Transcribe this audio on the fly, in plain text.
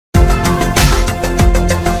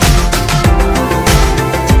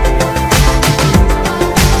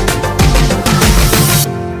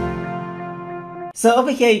So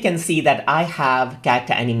over here you can see that I have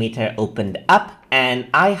Character Animator opened up and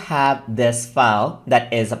I have this file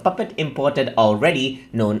that is a puppet imported already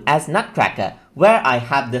known as Nutcracker, where I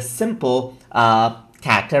have this simple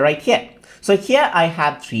character right here. So here I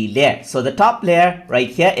have 3 layers. So the top layer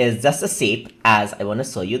right here is just a shape, as I want to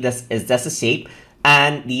show you. This is just a shape,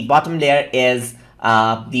 and the bottom layer is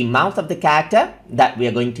the mouth of the character that we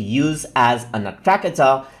are going to use as a Nutcracker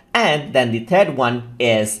Jaw, and then the third one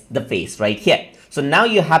is the face right here. So now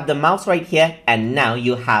you have the mouth right here, and now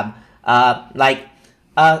you have like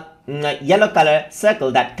a yellow color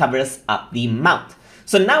circle that covers up the mouth.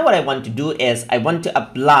 So now what I want to do is I want to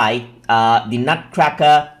apply the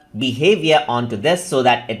Nutcracker behavior onto this so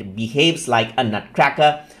that it behaves like a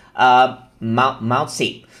Nutcracker mouth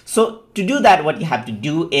shape. So to do that, what you have to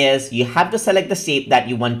do is you have to select the shape that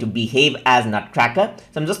you want to behave as Nutcracker.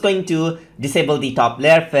 So I'm just going to disable the top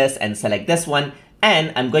layer first and select this one.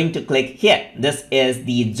 And I'm going to click here. This is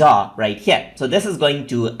the jaw right here. So this is going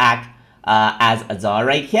to act as a jaw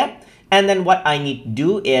right here. And then what I need to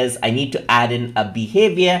do is I need to add in a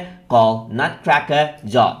behavior called Nutcracker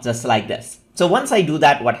Jaw, just like this. So once I do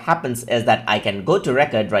that, what happens is that I can go to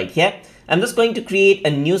record right here. I'm just going to create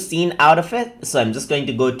a new scene out of it. So I'm just going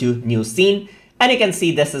to go to new scene, and you can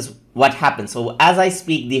see this is what happens. So as I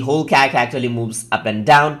speak, the whole character actually moves up and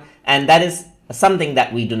down, and that is something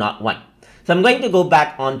that we do not want. So I'm going to go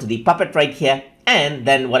back onto the puppet right here, and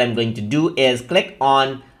then what I'm going to do is click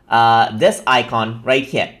on this icon right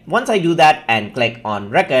here. Once I do that and click on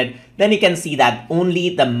record, then you can see that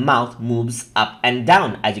only the mouth moves up and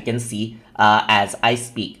down, as you can see as I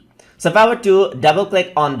speak. So if I were to double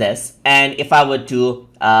click on this, and if I were to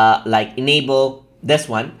like enable this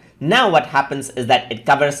one, now what happens is that it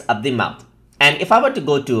covers up the mouth. And if I were to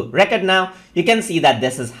go to record now, you can see that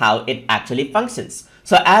this is how it actually functions.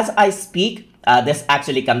 So as I speak, this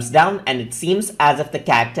actually comes down, and it seems as if the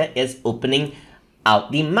character is opening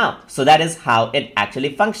out the mouth. So that is how it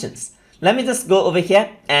actually functions. Let me just go over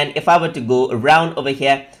here, and if I were to go around over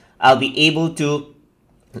here, I'll be able to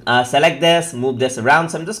select this, move this around.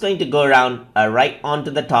 So I'm just going to go around right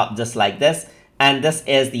onto the top, just like this. And this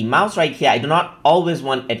is the mouse right here. I do not always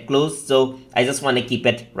want it closed, so I just want to keep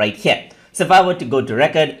it right here. So if I were to go to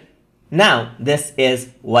record, now this is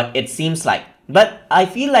what it seems like. But I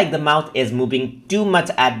feel like the mouth is moving too much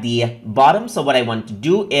at the bottom. So what I want to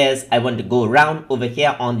do is I want to go around over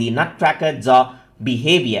here on the Nutcracker Jaw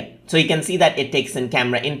behavior. So you can see that it takes in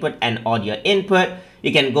camera input and audio input.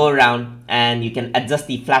 You can go around and you can adjust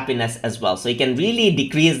the flappiness as well. So you can really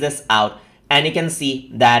decrease this out, and you can see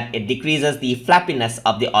that it decreases the flappiness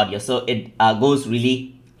of the audio. So it goes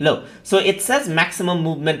really low. So it says maximum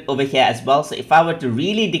movement over here as well. So if I were to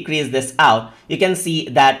really decrease this out, you can see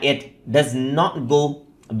that it does not go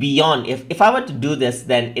beyond. If I were to do this,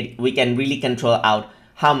 then we can really control out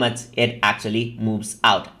how much it actually moves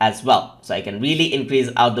out as well. So I can really increase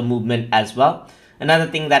out the movement as well. Another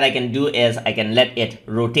thing that I can do is I can let it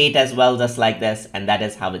rotate as well, just like this, and that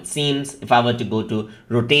is how it seems. If I were to go to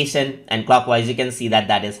rotation and clockwise, you can see that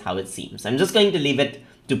that is how it seems. I'm just going to leave it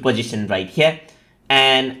to position right here,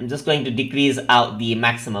 and I'm just going to decrease out the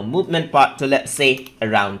maximum movement part to, let's say,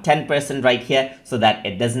 around 10% right here, so that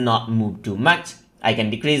it does not move too much. I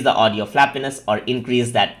can decrease the audio flappiness or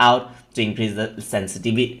increase that out to increase the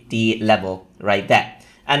sensitivity level right there.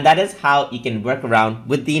 And that is how you can work around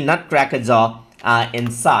with the Nutcracker Jaw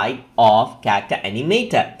inside of Character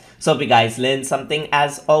Animator. So hope you guys learned something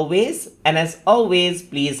as always. And as always,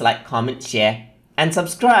 please like, comment, share, and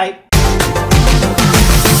subscribe.